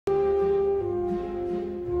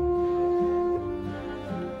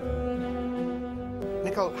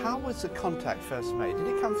Nicole, how was the contact first made? Did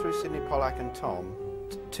it come through Sidney Pollack and Tom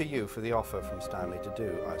to you for the offer from Stanley to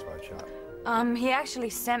do Eyes Wide Shut? He actually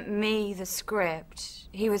sent me the script.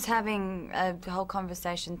 He was having a whole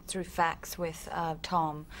conversation through fax with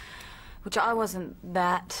Tom, which I wasn't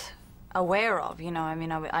that aware of, you know. I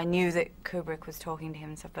mean, I knew that Kubrick was talking to him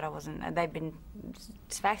and stuff, but I wasn't. They'd been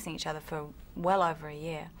faxing each other for well over a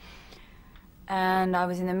year. And I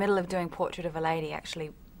was in the middle of doing Portrait of a Lady,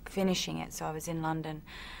 actually finishing it, so I was in London.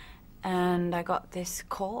 And I got this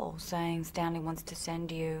call saying Stanley wants to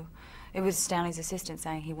send you. It was Stanley's assistant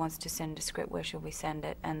saying he wants to send a script, where shall we send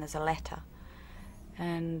it? And there's a letter.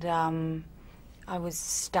 And I was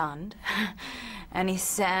stunned. And they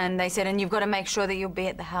said, and you've got to make sure that you'll be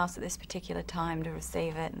at the house at this particular time to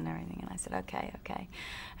receive it and everything. And I said, okay, okay.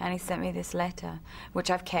 And he sent me this letter,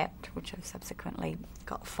 which I've kept, which I've subsequently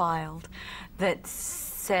got filed, that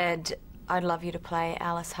said, I'd love you to play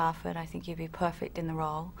Alice Harford. I think you'd be perfect in the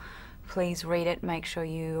role. Please read it. Make sure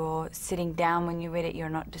you're sitting down when you read it. You're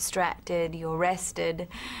not distracted. You're rested.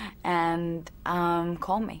 And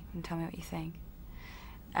call me and tell me what you think.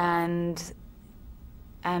 And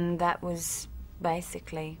that was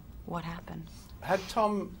basically what happened. Had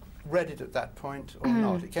Tom read it at that point or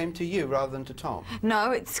not? It came to you rather than to Tom?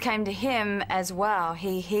 No, it came to him as well.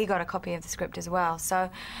 He got a copy of the script as well.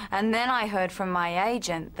 So, and then I heard from my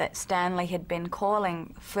agent that Stanley had been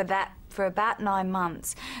calling for about 9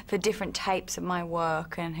 months for different tapes of my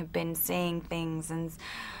work and had been seeing things, and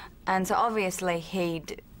so obviously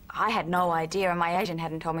I had no idea, and my agent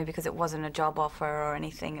hadn't told me because it wasn't a job offer or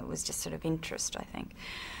anything. It was just sort of interest, I think.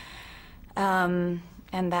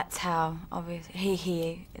 And that's how,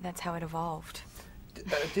 obviously, that's how it evolved.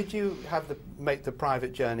 Did you make the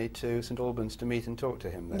private journey to St Albans to meet and talk to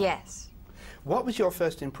him then? Yes. What was your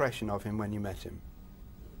first impression of him when you met him?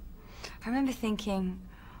 I remember thinking,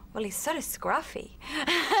 well, he's sort of scruffy.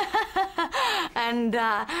 and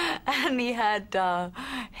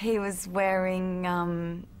he was wearing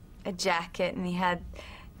a jacket, and he had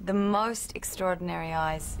the most extraordinary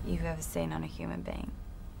eyes you've ever seen on a human being,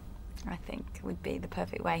 I think would be the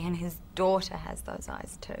perfect way. And his daughter has those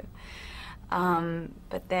eyes too.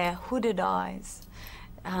 But they're hooded eyes.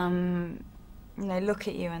 And they look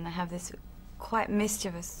at you and they have this quite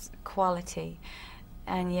mischievous quality,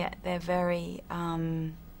 and yet they're very,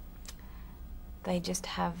 they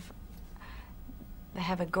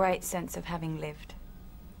have a great sense of having lived.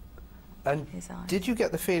 And did you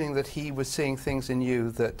get the feeling that he was seeing things in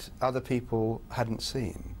you that other people hadn't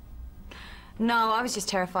seen? No, I was just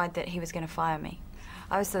terrified that he was going to fire me.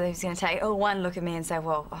 I was thought he was going to take one look at me and say,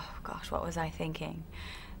 well, oh gosh, what was I thinking?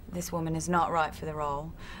 This woman is not right for the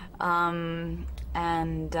role. And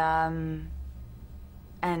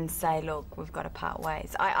say, look, we've got to part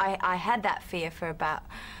ways. I had that fear for about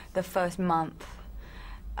the first month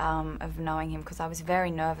of knowing him, because I was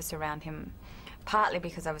very nervous around him, partly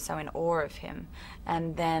because I was so in awe of him,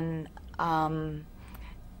 and then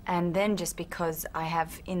just because I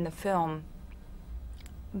have in the film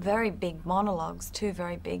very big monologues, 2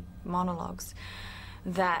 very big monologues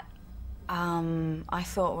that I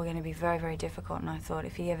thought were going to be very, very difficult, and I thought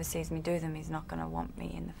if he ever sees me do them, he's not going to want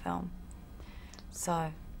me in the film.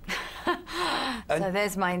 So, so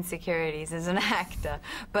there's my insecurities as an actor.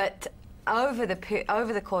 But over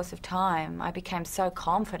the course of time, I became so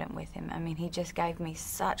confident with him. I mean, he just gave me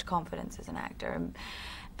such confidence as an actor,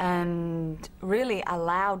 and really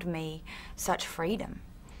allowed me such freedom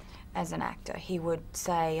as an actor. He would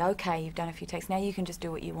say, okay, you've done a few takes, now you can just do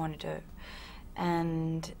what you want to do.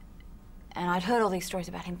 And I'd heard all these stories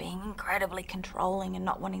about him being incredibly controlling and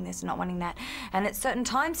not wanting this and not wanting that. And at certain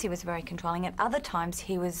times he was very controlling. At other times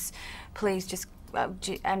he was, please just,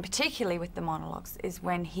 and particularly with the monologues, is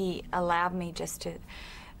when he allowed me just to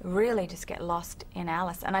really just get lost in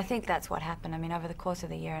Alice. And I think that's what happened. I mean, over the course of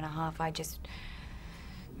the 1.5 years, I just,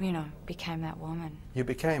 you know, became that woman. You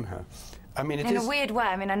became her. I mean, in a weird way.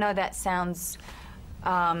 I mean, I know that sounds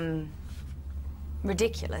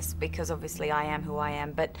ridiculous, because obviously I am who I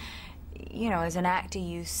am, but you know, as an actor,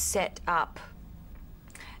 you set up,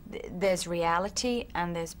 there's reality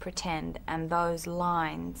and there's pretend, and those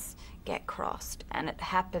lines get crossed, and it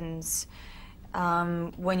happens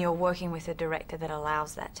when you're working with a director that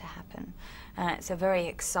allows that to happen. And it's a very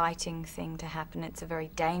exciting thing to happen. It's a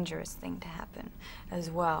very dangerous thing to happen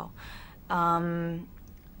as well. And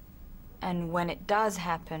when it does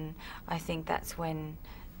happen, I think that's when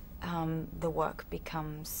the work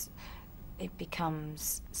becomes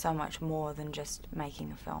so much more than just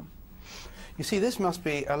making a film. You see, this must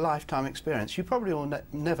be a lifetime experience. You probably will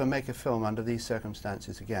never make a film under these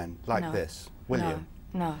circumstances again, like this, will you?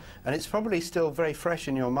 No. And it's probably still very fresh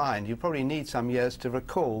in your mind. You probably need some years to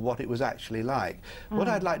recall what it was actually like. What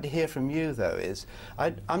I'd like to hear from you, though, is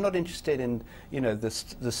I'm not interested in, you know, the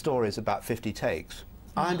stories about 50 takes.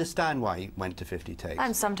 I understand why he went to 50 takes.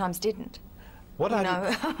 And sometimes didn't. What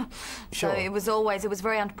So it was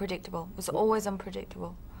very unpredictable. It was always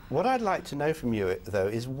unpredictable. What I'd like to know from you, though,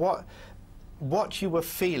 is what you were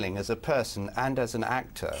feeling as a person and as an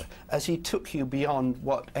actor as he took you beyond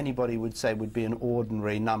what anybody would say would be an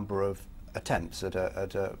ordinary number of attempts at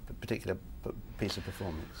a particular piece of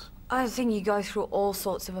performance. I think you go through all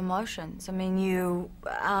sorts of emotions. I mean,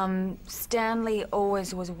 Stanley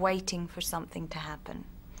always was waiting for something to happen,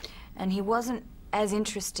 and he wasn't as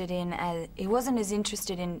interested in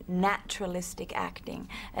naturalistic acting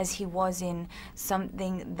as he was in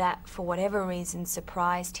something that, for whatever reason,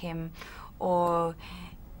 surprised him or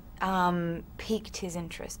piqued his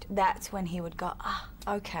interest. That's when he would go, ah,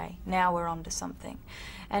 okay, now we're on to something.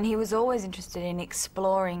 And he was always interested in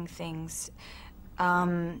exploring things,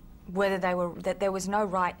 that there was no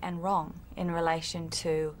right and wrong in relation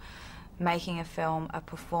to making a film, a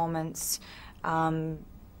performance.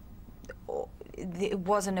 It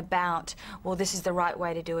wasn't about, well, this is the right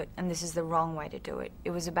way to do it and this is the wrong way to do it.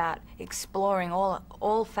 It was about exploring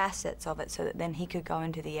all facets of it so that then he could go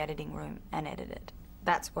into the editing room and edit it.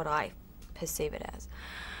 That's what I perceive it as.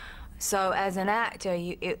 So as an actor,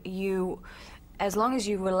 as long as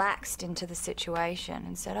you relaxed into the situation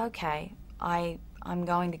and said, okay, I'm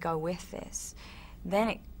going to go with this,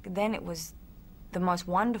 then it was the most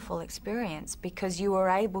wonderful experience, because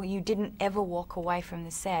you didn't ever walk away from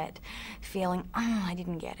the set feeling, oh, I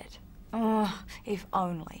didn't get it. Oh, if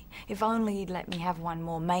only he'd let me have one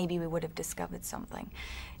more, maybe we would have discovered something.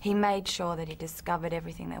 He made sure that he discovered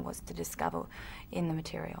everything there was to discover in the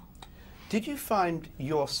material. Did you find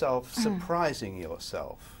yourself surprising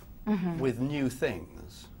yourself with new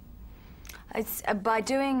things? It's by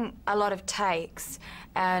doing a lot of takes,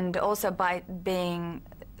 and also by being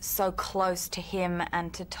so close to him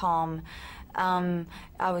and to Tom,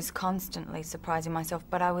 I was constantly surprising myself,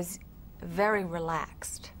 but I was very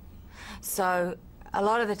relaxed. So a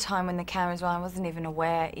lot of the time when the cameras were on, I wasn't even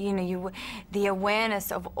aware. You know, the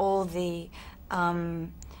awareness of all the other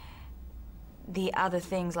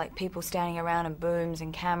things, like people standing around and booms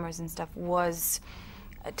and cameras and stuff, was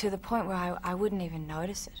to the point where I wouldn't even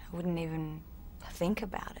notice it. I wouldn't even think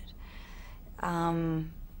about it.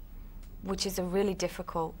 Which is a really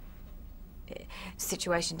difficult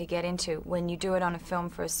situation to get into. When you do it on a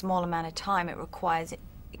film for a small amount of time, it requires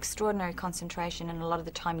extraordinary concentration, and a lot of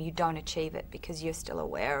the time you don't achieve it because you're still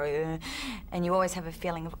aware, and you always have a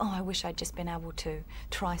feeling of, oh, I wish I'd just been able to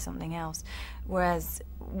try something else. Whereas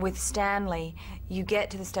with Stanley, you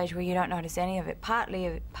get to the stage where you don't notice any of it.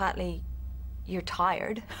 Partly you're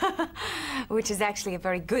tired, which is actually a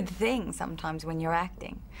very good thing sometimes when you're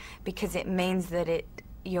acting, because it means that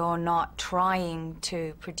you're not trying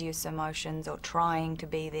to produce emotions or trying to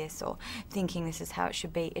be this or thinking this is how it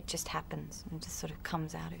should be. It just happens and just sort of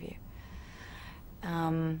comes out of you.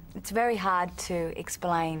 It's very hard to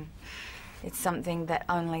explain. It's something that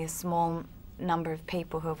only a small number of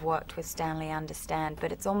people who have worked with Stanley understand,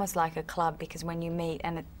 but it's almost like a club, because when you meet,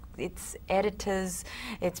 and it's editors,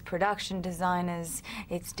 it's production designers,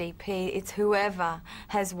 it's DP, it's whoever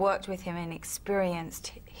has worked with him and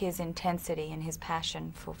experienced his intensity and his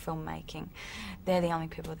passion for filmmaking. They're the only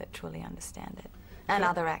people that truly understand it, and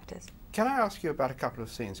other actors. Can I ask you about a couple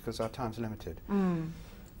of scenes, because our time's limited?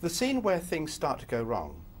 The scene where things start to go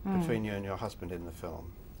wrong between you and your husband in the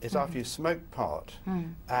film is after you smoke pot,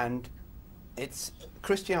 and it's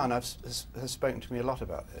Christiana has spoken to me a lot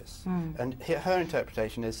about this, and her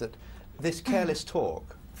interpretation is that this careless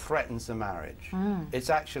talk threatens the marriage. It's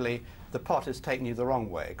actually, the pot has taken you the wrong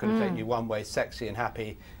way. It could have taken you one way, sexy and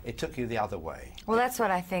happy. It took you the other way. Well, that's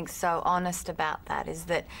what I think's so honest about that, is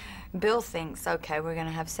that Bill thinks, okay, we're going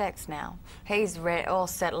to have sex now. He's all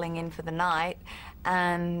settling in for the night,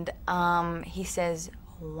 and he says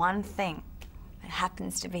one thing. It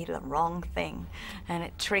happens to be the wrong thing, and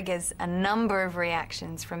it triggers a number of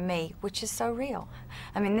reactions from me, which is so real.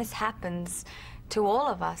 I mean, this happens to all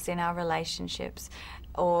of us in our relationships,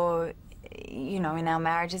 or, you know, in our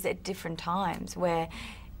marriages at different times, where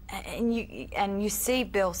and you see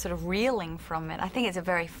Bill sort of reeling from it. I think it's a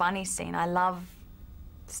very funny scene. I love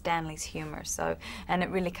Stanley's humor, so, and it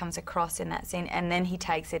really comes across in that scene, and then he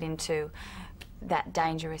takes it into that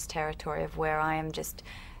dangerous territory of where I am just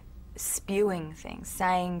spewing things,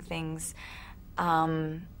 saying things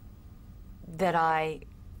that I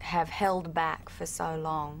have held back for so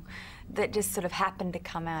long, that just sort of happened to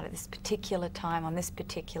come out at this particular time on this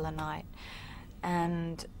particular night.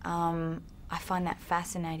 And I find that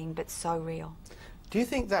fascinating, but so real. Do you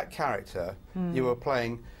think that character you were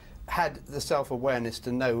playing had the self-awareness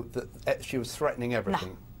to know that she was threatening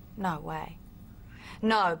everything? No way.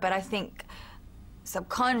 No, but I think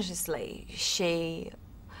subconsciously she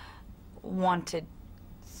wanted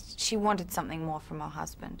something more from her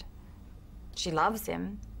husband. She loves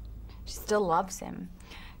him. She still loves him.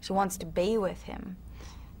 She wants to be with him.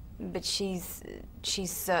 But she's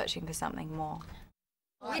searching for something more.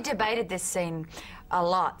 We debated this scene a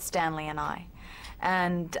lot, Stanley and I.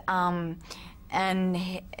 And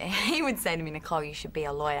he would say to me, Nicole, you should be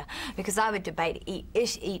a lawyer, because I would debate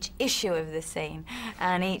each issue of the scene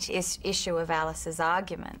and each issue of Alice's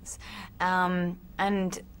arguments.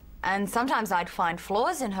 And sometimes I'd find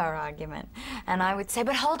flaws in her argument, and I would say,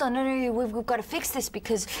 but hold on, no, we've got to fix this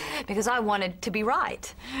because I wanted to be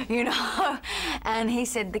right, you know? And he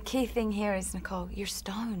said, the key thing here is, Nicole, you're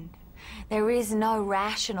stoned. There is no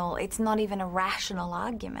rational, it's not even a rational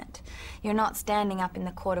argument. You're not standing up in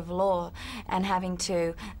the court of law and having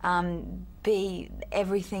to be,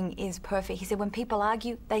 everything is perfect. He said, when people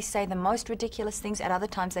argue, they say the most ridiculous things. At other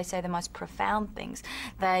times, they say the most profound things.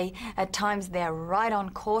 At times, they're right on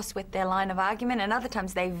course with their line of argument, and other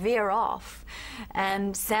times they veer off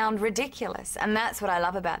and sound ridiculous. And that's what I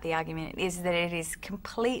love about the argument, is that it is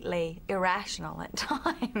completely irrational at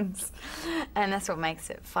times. And that's what makes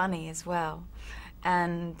it funny as well.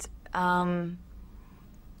 And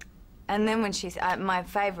then when my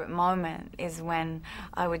favourite moment is when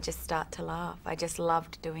I would just start to laugh. I just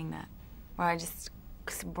loved doing that, where I just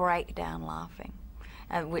break down laughing,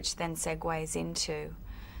 which then segues into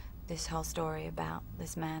this whole story about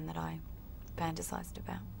this man that I fantasized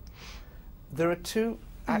about. There are two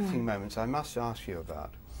acting moments I must ask you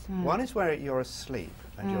about. One is where you're asleep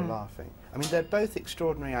and you're laughing. I mean, they're both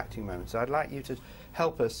extraordinary acting moments. I'd like you to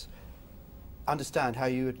help us understand how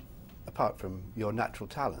you would, apart from your natural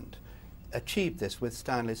talent, achieved this with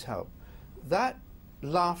Stanley's help. That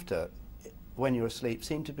laughter when you're asleep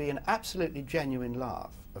seemed to be an absolutely genuine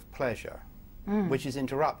laugh of pleasure, which is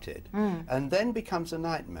interrupted and then becomes a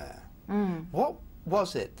nightmare. What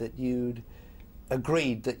was it that you'd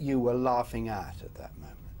agreed that you were laughing at that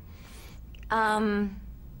moment?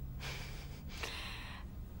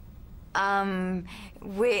 I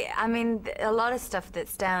mean, a lot of stuff that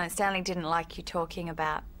Stanley didn't like you talking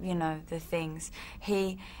about, you know, the things.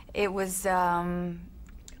 It was the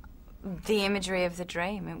imagery of the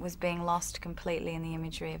dream. It was being lost completely in the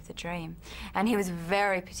imagery of the dream. And he was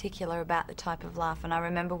very particular about the type of laugh. And I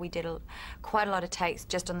remember we did quite a lot of takes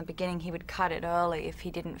just on the beginning. He would cut it early if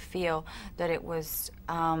he didn't feel that it was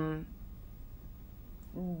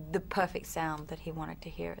the perfect sound that he wanted to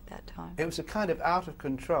hear at that time. It was a kind of out of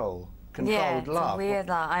controlled laugh. Yeah, it's a weird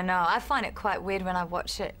laugh. I know. I find it quite weird when I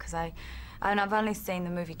watch it, because I've only seen the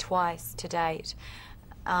movie twice to date,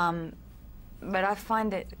 but I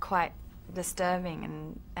find it quite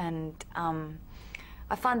disturbing, and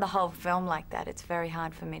I find the whole film like that. It's very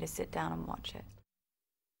hard for me to sit down and watch it.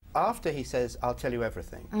 After he says, "I'll tell you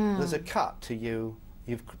everything," there's a cut to you.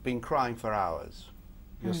 You've been crying for hours.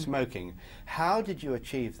 You're smoking. How did you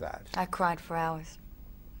achieve that? I cried for hours.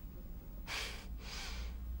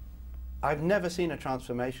 I've never seen a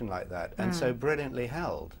transformation like that, and so brilliantly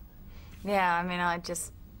held. Yeah, I mean,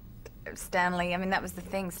 Stanley, I mean, that was the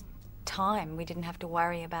thing, time. We didn't have to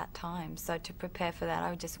worry about time. So to prepare for that,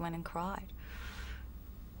 I just went and cried.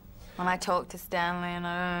 When I talk to Stanley,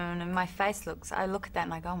 and my face I look at that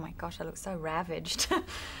and I go, oh my gosh, I look so ravaged.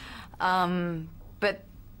 But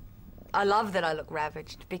I love that I look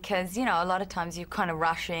ravaged, because, you know, a lot of times you're kind of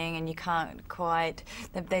rushing and you can't quite,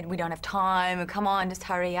 we don't have time, come on, just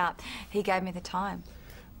hurry up. He gave me the time.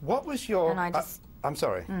 What was your... And I just... I'm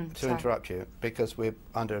sorry to interrupt you, because we're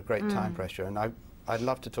under a great time pressure, and I'd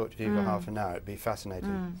love to talk to you for half an hour. It'd be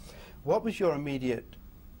fascinating. What was your immediate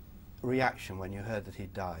reaction when you heard that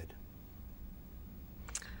he'd died?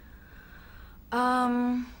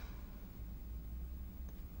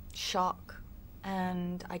 Shock.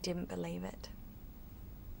 And I didn't believe it.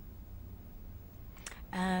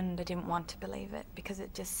 And I didn't want to believe it, because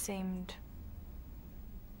it just seemed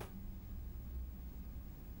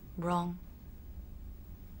wrong.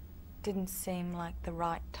 Didn't seem like the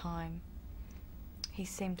right time. He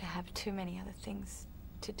seemed to have too many other things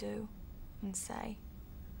to do and say.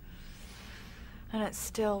 And it's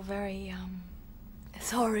still very,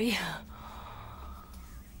 sorry.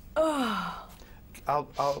 Oh.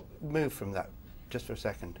 I'll move from that just for a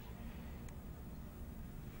second.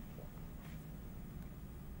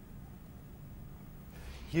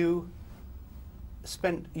 You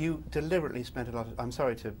you deliberately spent a lot of... I'm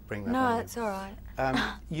sorry to bring that No, on it's all right.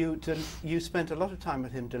 You spent a lot of time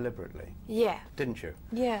with him deliberately. Yeah. Didn't you?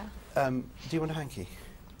 Yeah. Do you want a hanky?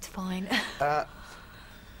 It's fine.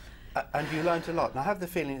 And you learnt a lot. And I have the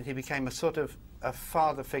feeling that he became a sort of a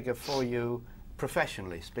father figure for you,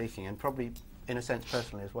 professionally speaking, and probably in a sense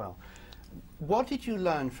personally as well. What did you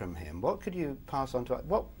learn from him? What could you pass on to...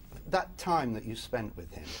 What that time that you spent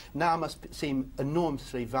with him now must seem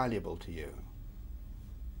enormously valuable to you.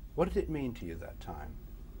 What did it mean to you, that time?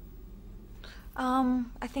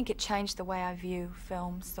 I think it changed the way I view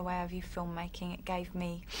films, the way I view filmmaking. It gave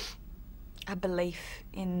me a belief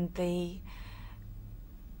in the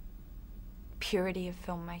purity of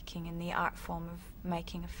filmmaking and the art form of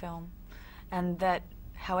making a film, and that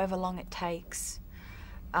however long it takes,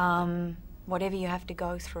 whatever you have to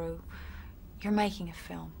go through, you're making a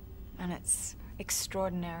film, and it's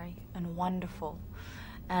extraordinary and wonderful.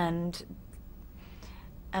 And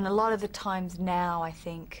a lot of the times now, I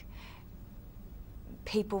think,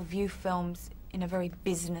 people view films in a very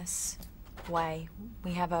business way.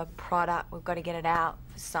 We have a product, we've got to get it out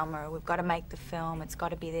for summer, we've got to make the film, it's got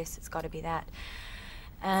to be this, it's got to be that.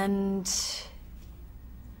 And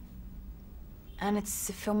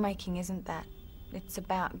filmmaking isn't that. It's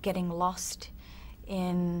about getting lost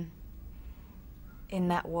in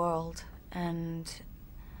that world, and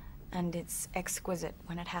it's exquisite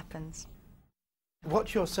when it happens.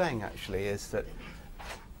 What you're saying actually is that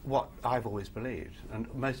what I've always believed,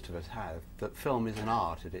 and most of us have, that film is an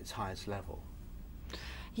art at its highest level.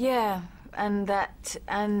 Yeah, and that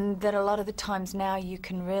a lot of the times now you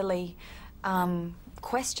can really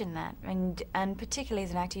question that, and particularly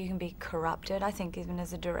as an actor you can be corrupted, I think, even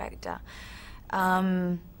as a director.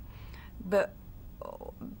 But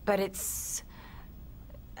it's,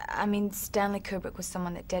 I mean, Stanley Kubrick was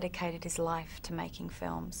someone that dedicated his life to making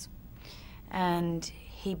films, and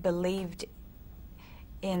he believed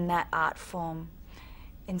in that art form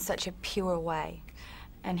in such a pure way,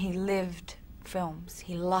 and he lived films,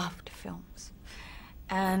 he loved films.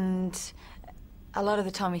 And a lot of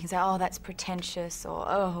the time we can say, oh, that's pretentious, or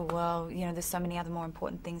oh, well, you know, there's so many other more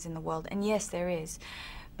important things in the world, and yes, there is,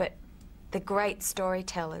 but the great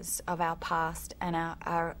storytellers of our past and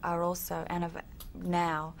are also, and of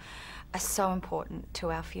now, are so important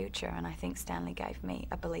to our future, and I think Stanley gave me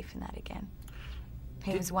a belief in that again.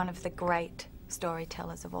 He was one of the great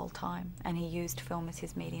storytellers of all time, and he used film as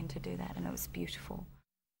his medium to do that, and it was beautiful.